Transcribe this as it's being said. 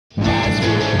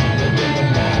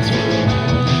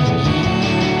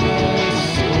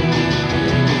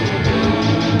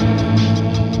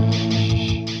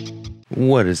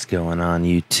What is going on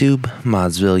YouTube?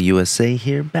 ModzvilleUSA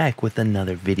here, back with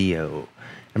another video.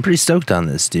 I'm pretty stoked on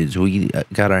this, dudes. We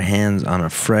got our hands on a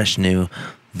fresh new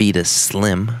Vita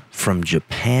Slim from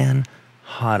Japan,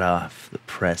 hot off the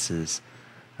presses.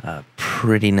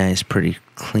 Pretty nice, pretty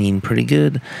clean, pretty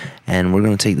good. And we're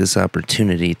going to take this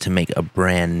opportunity to make a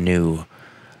brand new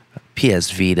PS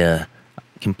Vita,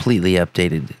 completely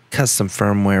updated custom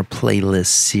firmware playlist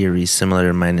series similar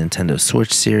to my Nintendo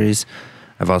Switch series.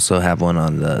 I've also have one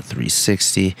on the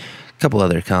 360, a couple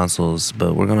other consoles,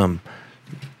 but we're going to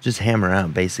just hammer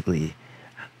out basically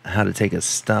how to take a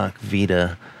stock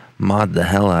Vita, mod the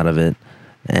hell out of it,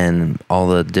 and all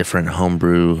the different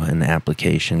homebrew and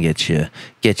application get you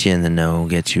in the know,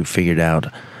 get you figured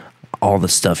out all the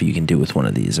stuff you can do with one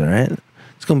of these, all right?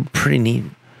 It's going to be pretty neat.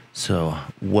 So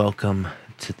welcome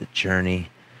to the journey.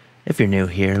 If you're new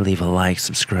here, leave a like,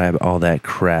 subscribe, all that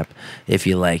crap. If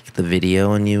you like the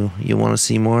video and you want to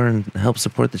see more and help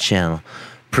support the channel,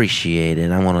 appreciate it.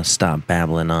 I want to stop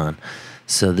babbling on.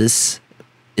 So this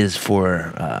is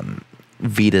for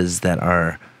Vitas that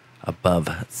are above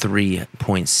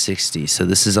 3.60. So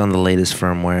this is on the latest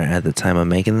firmware at the time of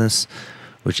making this,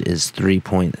 which is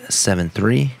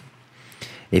 3.73.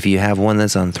 If you have one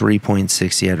that's on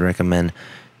 3.60, I'd recommend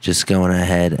just going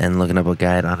ahead and looking up a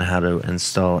guide on how to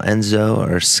install Enso,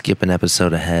 or skip an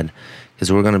episode ahead,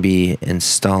 because we're going to be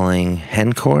installing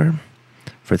H-Hencore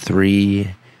for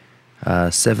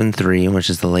 3.73, which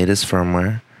is the latest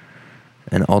firmware,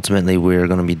 and ultimately we're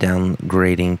going to be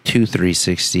downgrading to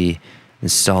 360,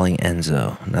 installing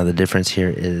Enso. Now the difference here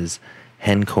is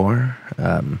H-Hencore.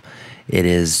 It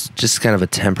is just kind of a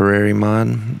temporary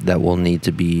mod that will need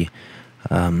to be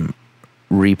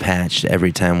repatched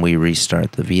every time we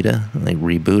restart the Vita, like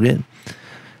reboot it,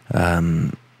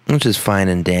 which is fine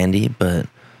and dandy, but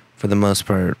for the most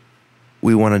part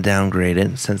we want to downgrade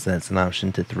it, since that's an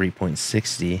option, to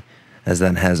 3.60, as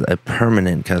that has a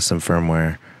permanent custom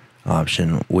firmware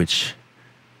option, which,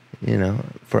 you know,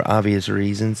 for obvious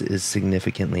reasons is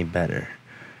significantly better.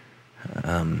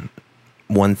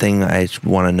 One thing I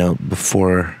want to note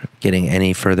before getting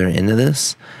any further into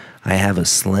this, I have a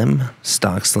Slim,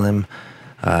 stock Slim,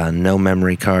 no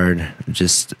memory card,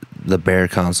 just the bare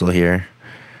console here,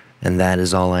 and that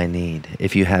is all I need.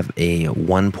 If you have a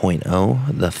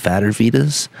 1.0, the fatter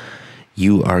Vitas,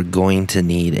 you are going to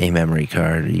need a memory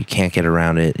card. You can't get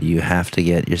around it. You have to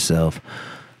get yourself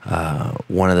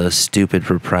one of those stupid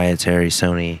proprietary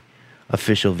Sony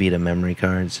official Vita memory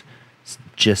cards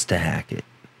just to hack it.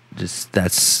 Just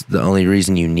that's the only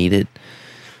reason you need it,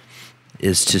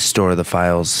 is to store the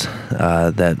files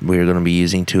that we're going to be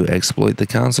using to exploit the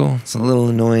console. It's a little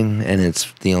annoying, and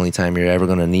it's the only time you're ever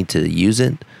going to need to use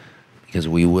it, because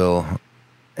we will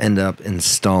end up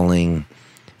installing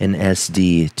an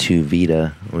SD to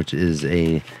Vita, which is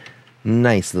a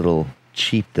nice little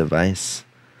cheap device.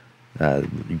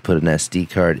 You put an SD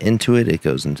card into it, it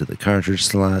goes into the cartridge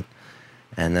slot,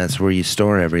 and that's where you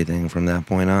store everything from that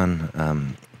point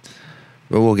on.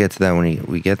 But we'll get to that when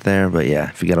we get there. But yeah,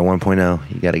 if you got a 1.0,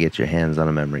 you got to get your hands on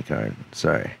a memory card.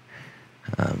 Sorry.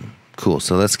 Cool,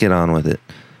 so let's get on with it.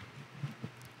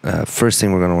 First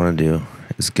thing we're going to want to do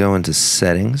is go into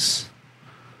settings.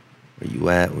 Where you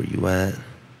at? Where you at?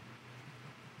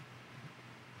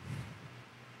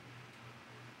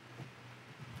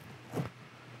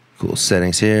 Cool,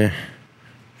 settings here.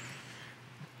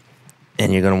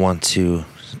 And you're going to want to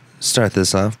start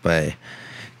this off by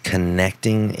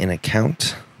connecting an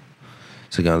account.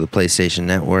 So go to the PlayStation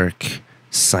Network,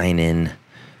 sign in,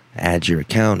 add your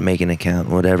account, make an account,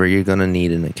 whatever. You're going to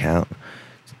need an account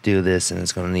to do this, and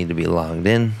it's going to need to be logged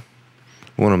in.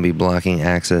 We won't be blocking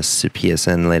access to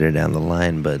PSN later down the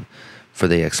line, but for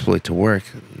the exploit to work,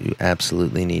 you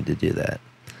absolutely need to do that.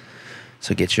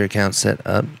 So get your account set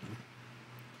up.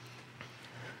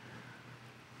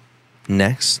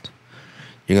 Next,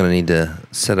 you're going to need to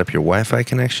set up your Wi-Fi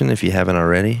connection if you haven't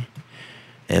already.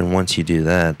 And once you do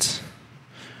that,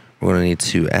 we're going to need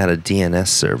to add a DNS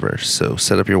server. So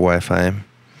set up your Wi-Fi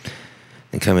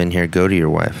and come in here, go to your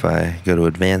Wi-Fi, go to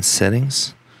Advanced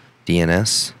Settings,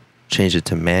 DNS, change it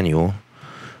to Manual,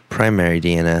 Primary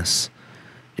DNS.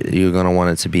 You're going to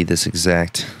want it to be this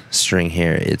exact string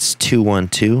here. It's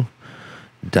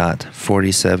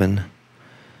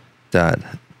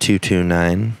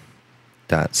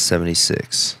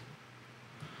 212.47.229.76.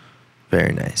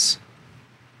 Very nice.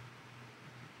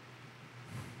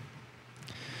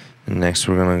 And next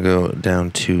we're going to go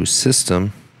down to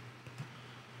System.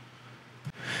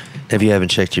 If you haven't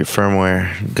checked your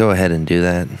firmware, go ahead and do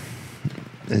that.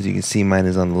 As you can see, mine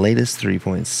is on the latest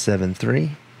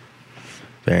 3.73.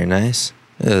 Very nice.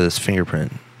 This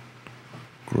fingerprint.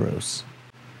 Gross.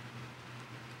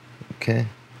 okay.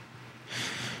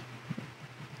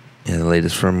 Yeah, the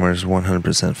latest firmware is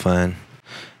 100% fine.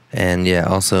 And yeah,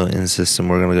 also in system,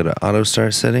 we're going to go to auto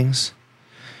start settings.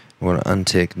 We're going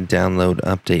to untick download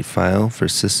update file for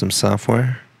system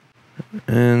software.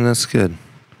 And that's good.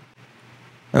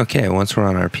 Okay, once we're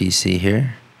on our PC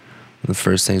here, the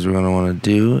first things we're going to want to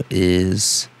do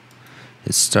is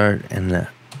hit start, and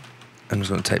I'm just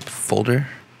going to type folder.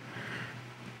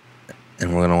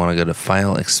 And we're going to want to go to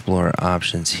File Explorer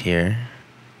Options here.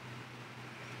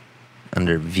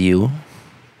 Under View,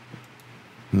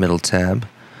 middle tab,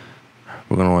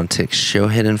 we're going to want to tick Show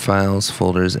Hidden Files,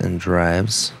 Folders, and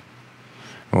Drives.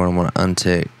 We're going to want to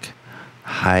untick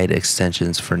Hide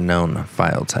Extensions for Known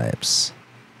File Types.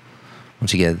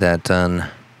 Once you get that done,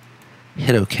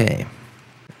 hit OK.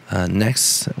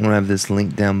 Next, I'm going to have this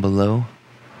link down below.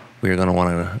 We're going to want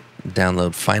to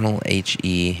download Final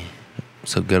HE.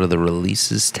 So go to the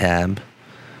Releases tab,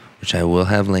 which I will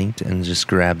have linked, and just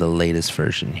grab the latest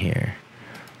version here.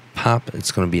 Pop,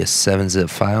 it's going to be a 7-zip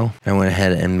file. I went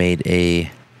ahead and made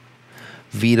a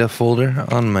Vita folder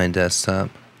on my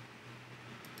desktop.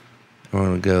 We're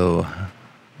going to go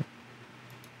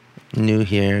new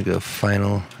here, go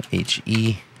Final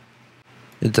HE.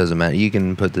 It doesn't matter. You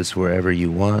can put this wherever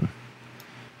you want.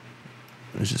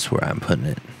 It's just where I'm putting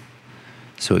it.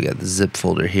 So we got the zip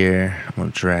folder here. I'm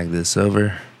going to drag this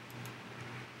over.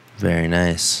 Very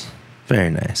nice. Very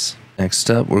nice. Next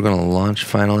up, we're going to launch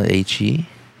Final HE.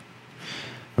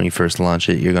 When you first launch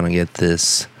it, you're going to get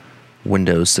this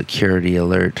Windows security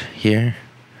alert here.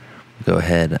 Go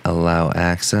ahead, allow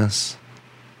access.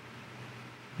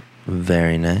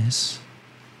 Very nice.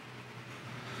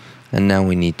 And now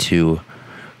we need to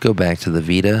go back to the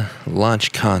Vita,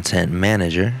 launch Content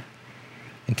Manager,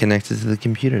 and connect it to the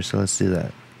computer. So let's do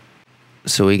that.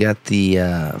 So we got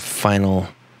the Final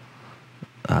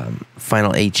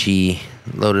HE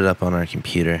loaded up on our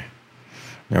computer.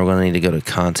 Now we're going to need to go to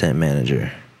Content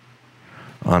Manager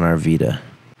on our Vita.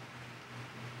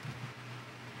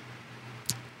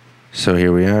 So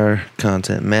here we are,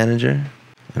 Content Manager,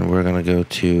 and we're going to go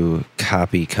to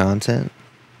Copy Content.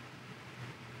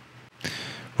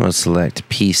 We're going to select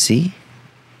PC,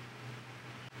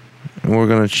 and we're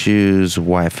going to choose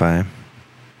Wi-Fi.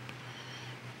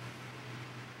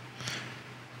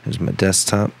 Here's my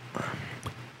desktop.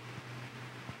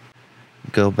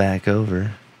 Go back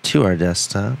over to our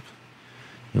desktop.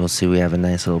 You will see we have a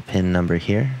nice little pin number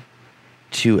here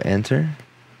to enter.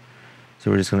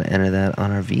 So we're just going to enter that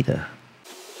on our Vita.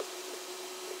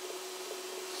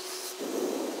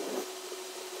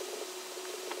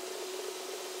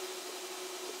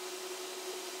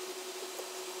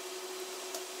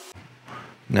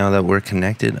 Now that we're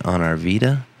connected on our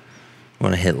Vita, we're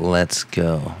going to hit Let's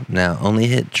Go. Now, only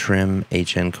hit trim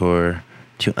H-Hencore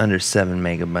to under 7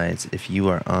 megabytes if you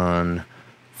are on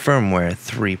firmware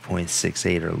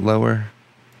 3.68 or lower.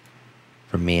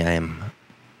 For me, I am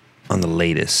on the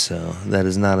latest, so that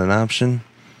is not an option.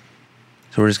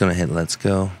 So we're just going to hit Let's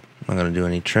Go. I'm not going to do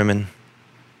any trimming.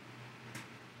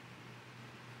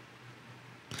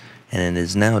 And it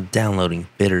is now downloading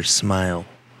Bitter Smile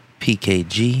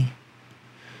PKG.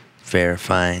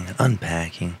 Verifying,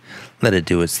 unpacking. Let it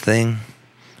do its thing.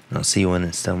 And I'll see you when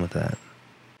it's done with that.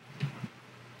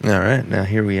 Alright, now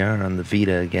here we are on the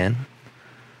Vita again.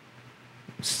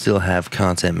 Still have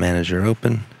Content Manager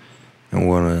open. And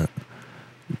we're going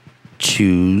to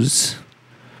choose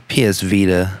PC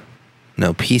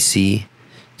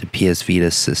to PS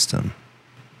Vita system.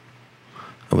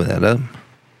 Open that up.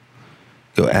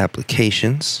 Go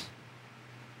Applications.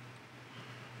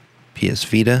 PS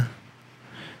Vita.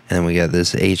 And then we got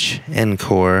this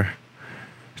H-Encore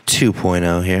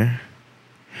 2.0 here.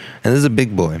 And this is a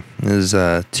big boy. This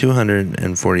is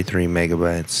 243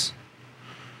 megabytes.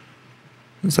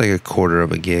 It's like a quarter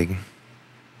of a gig.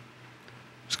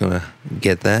 Just gonna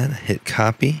get that, hit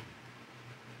copy.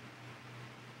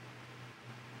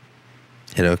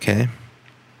 Hit OK.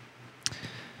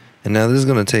 And now this is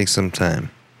gonna take some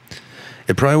time.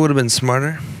 It probably would have been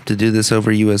smarter to do this over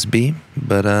USB,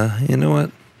 but you know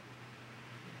what?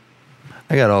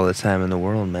 I got all the time in the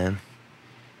world, man.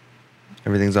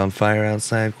 Everything's on fire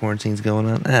outside. Quarantine's going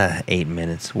on. 8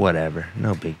 minutes. Whatever.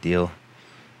 No big deal.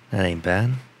 That ain't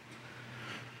bad.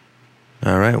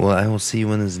 Alright, well, I will see you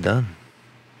when this is done.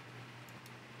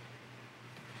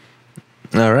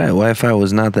 Alright, Wi-Fi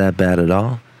was not that bad at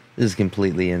all. This is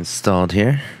completely installed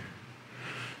here.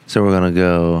 So we're going to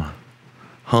go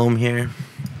home here.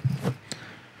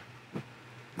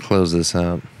 Close this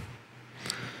up.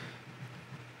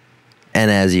 And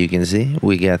as you can see,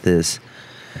 we got this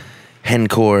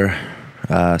H-Hencore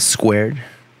squared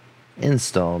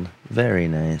installed. Very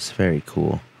nice, very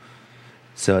cool.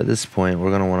 So at this point, we're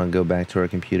going to want to go back to our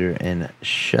computer and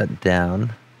shut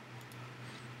down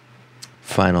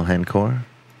Final H-Hencore.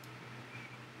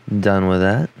 Done with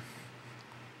that.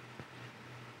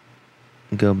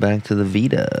 Go back to the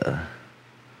Vita.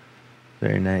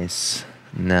 Very nice.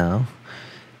 Now,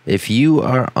 if you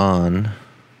are on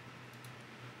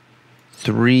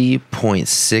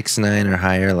 3.69 or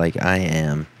higher like I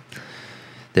am,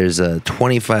 there's a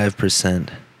 25%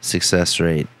 success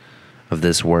rate of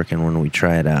this working when we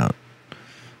try it out.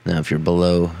 Now, if you're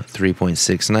below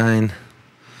 3.69,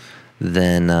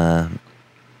 then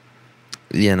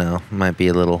you know, might be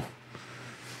a little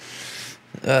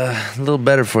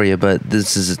better for you, but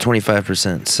this is a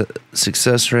 25%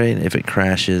 success rate. If it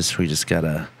crashes, we just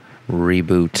gotta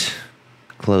reboot,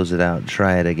 close it out,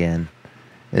 try it again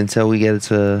until we get it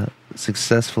to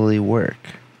successfully work.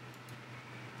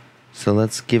 So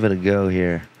let's give it a go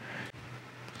here.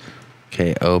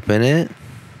 Okay, open it,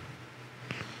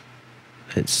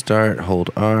 hit start, hold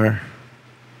R.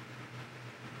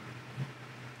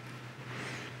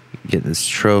 Get this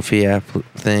trophy app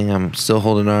thing. I'm still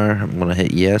holding R. I'm gonna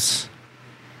hit yes.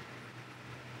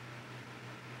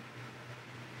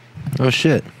 Oh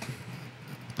shit.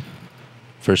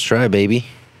 First try, baby.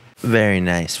 Very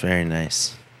nice, very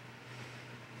nice.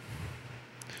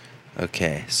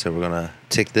 Okay, so we're gonna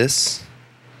tick this.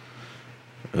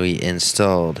 We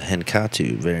installed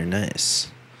H-Hencore, very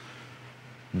nice.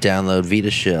 Download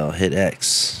Vita Shell, hit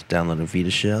X. Download a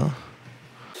Vita Shell.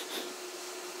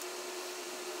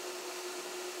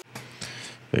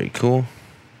 Very cool.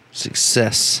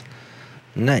 Success.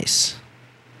 Nice.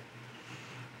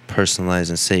 Personalize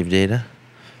and save data.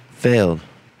 Failed.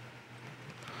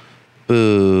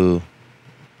 Boo.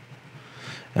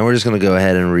 And we're just going to go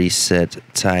ahead and reset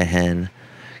tyhen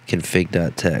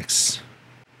config.txt.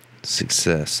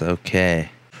 Success.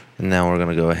 Okay. And now we're going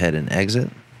to go ahead and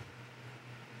exit.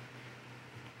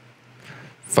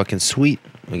 Fucking sweet.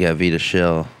 We got Vita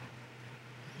Shell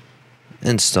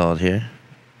installed here.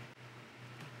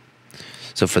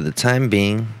 So for the time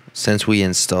being, since we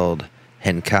installed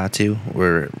H-Hencore,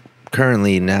 we're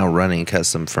currently now running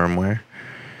custom firmware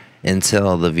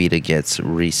until the Vita gets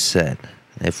reset.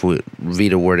 If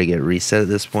Vita were to get reset at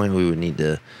this point, we would need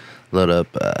to load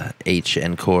up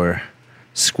H-Encore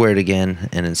squared again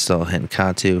and install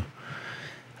H-Hencore.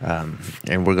 And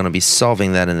we're going to be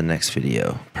solving that in the next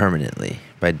video permanently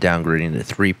by downgrading to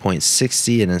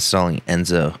 3.60 and installing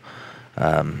Enso.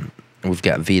 We've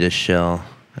got Vita Shell,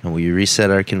 and we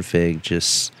reset our config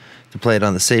just to play it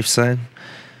on the safe side.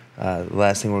 The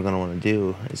last thing we're going to want to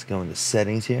do is go into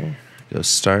settings here, go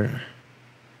start, and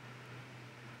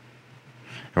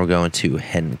we're going to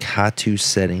H-Hencore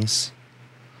settings,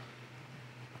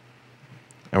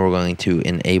 and we're going to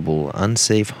enable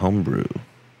unsafe homebrew.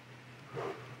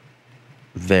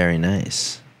 Very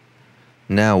nice.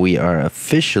 Now we are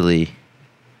officially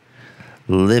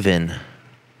living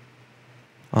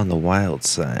on the wild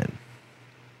side.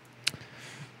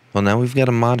 Well, now we've got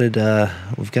a modded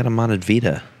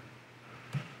Vita.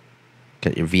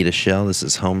 Got your Vita Shell. This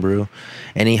is homebrew.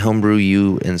 Any homebrew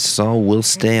you install will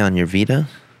stay on your Vita,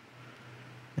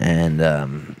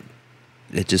 and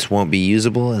it just won't be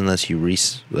usable unless you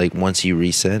once you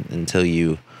reset until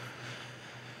you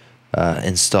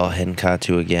install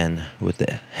H-Hencore again with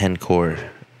the H-Hencore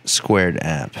squared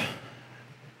app.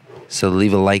 So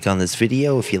leave a like on this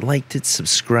video if you liked it.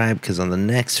 Subscribe, because on the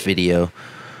next video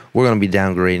we're going to be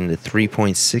downgrading to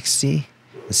 3.60,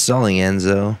 installing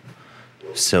Enso,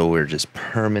 so we're just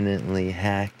permanently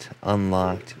hacked,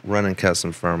 unlocked, running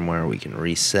custom firmware. We can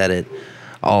reset it,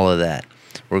 all of that.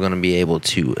 We're going to be able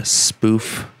to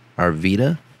spoof our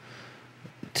Vita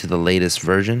to the latest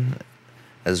version,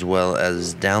 as well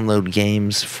as download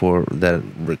games that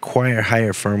require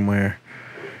higher firmware,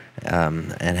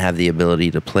 and have the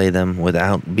ability to play them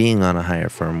without being on a higher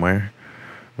firmware.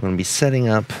 We're going to be setting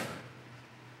up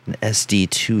an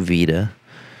SD2 Vita.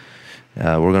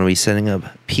 We're going to be setting up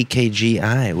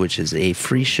PKGI, which is a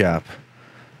free shop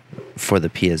for the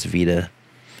PS Vita.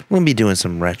 We're going to be doing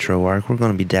some retro art. We're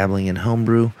going to be dabbling in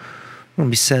homebrew. We're going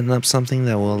to be setting up something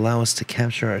that will allow us to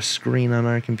capture our screen on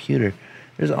our computer.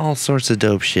 There's all sorts of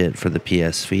dope shit for the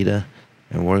PS Vita,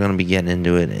 and we're going to be getting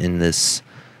into it in this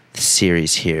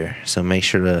series here. So make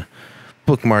sure to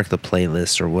bookmark the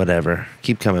playlist or whatever.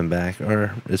 Keep coming back,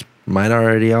 or it might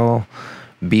already all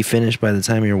be finished by the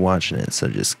time you're watching it. So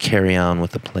just carry on with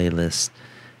the playlist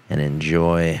and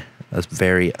enjoy a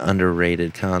very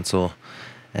underrated console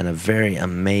and a very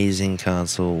amazing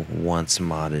console once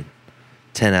modded.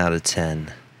 10 out of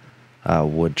 10.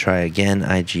 Would try again.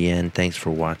 IGN. Thanks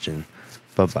for watching.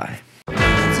 Bye-bye.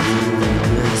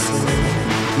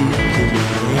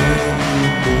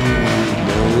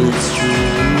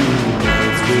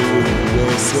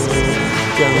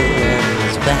 Don't let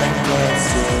us back and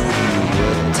say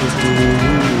what to do.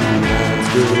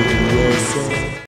 Modzville USA.